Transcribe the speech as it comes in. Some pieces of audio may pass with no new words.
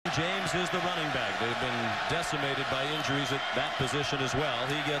James is the running back. They've been decimated by injuries at that position as well.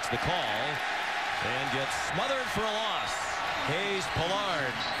 He gets the call and gets smothered for a loss. Hayes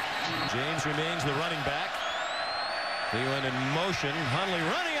Pollard. James remains the running back. He went in motion. Hundley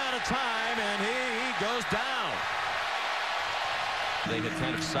running out of time, and he goes down. They had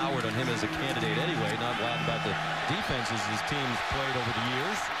kind of soured on him as a candidate anyway. Not wild about the defenses his team's played over the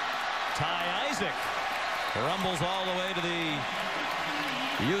years. Ty Isaac rumbles all the way to the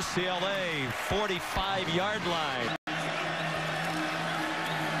UCLA 45-yard line.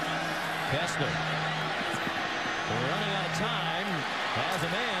 Kessler running out of time, has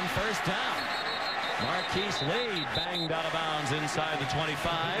a man, first down. Marquise Lee banged out of bounds inside the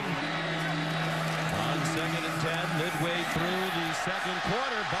 25. On 2nd and 10, midway through the second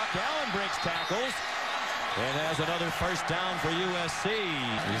quarter, Buck Allen breaks tackles and has another first down for USC.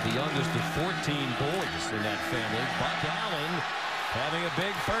 He's the youngest of 14 boys in that family. Buck Allen, having a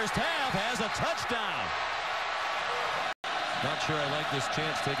big first half, has a touchdown. Not sure I like this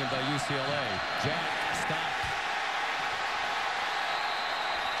chance taken by UCLA. Jack stopped.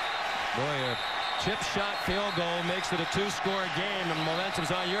 Boy, a chip shot field goal makes it a 2-score game, and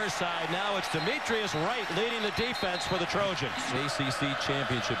momentum's on your side. Now it's Demetrius Wright leading the defense for the Trojans. ACC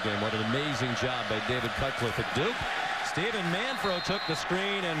championship game. What an amazing job by David Cutcliffe at Duke. Stephen Manfro took the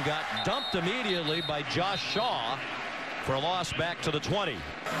screen and got dumped immediately by Josh Shaw for a loss back to the 20.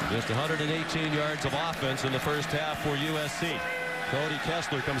 Just 118 yards of offense in the first half for USC. Cody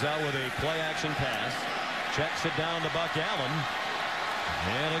Kessler comes out with a play-action pass. Checks it down to Buck Allen.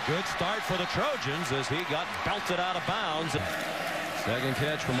 And a good start for the Trojans as he got belted out of bounds. Second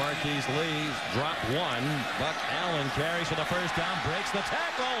catch for Marquise Lee. Drop one. Buck Allen carries for the first down. Breaks the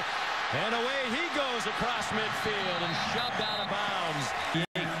tackle. And away he goes across midfield and shoved out of bounds.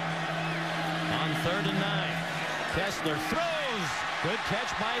 On 3rd and 9. Kessler throws. Good catch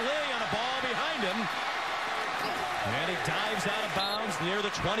by Lee on a ball behind him. And he dives out of bounds near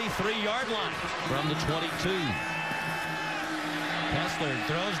the 23-yard line from the 22. Kessler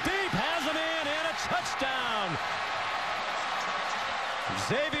throws deep, has him in, and a touchdown.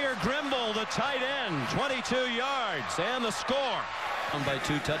 Xavier Grimble, the tight end, 22 yards, and the score. By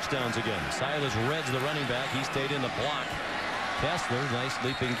 2 touchdowns again. Silas Red's the running back. He stayed in the block. Kessler, nice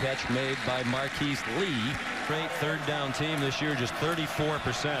leaping catch made by Marquise Lee. Great third down team this year, just 34%.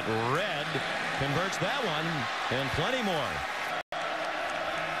 Red converts that one, and plenty more.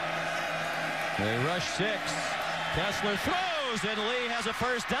 They rush 6. Kessler throws, and Lee has a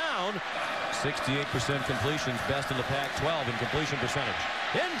first down. 68% completions, best in the Pac-12 in completion percentage.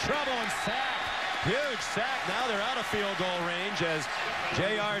 In trouble and sack. Huge sack. Now they're out of field goal range as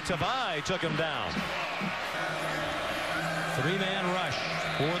J.R. Tavai took him down. 3-man rush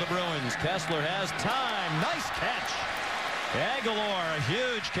for the Bruins. Kessler has time. Nice catch. Aguilar, a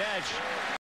huge catch.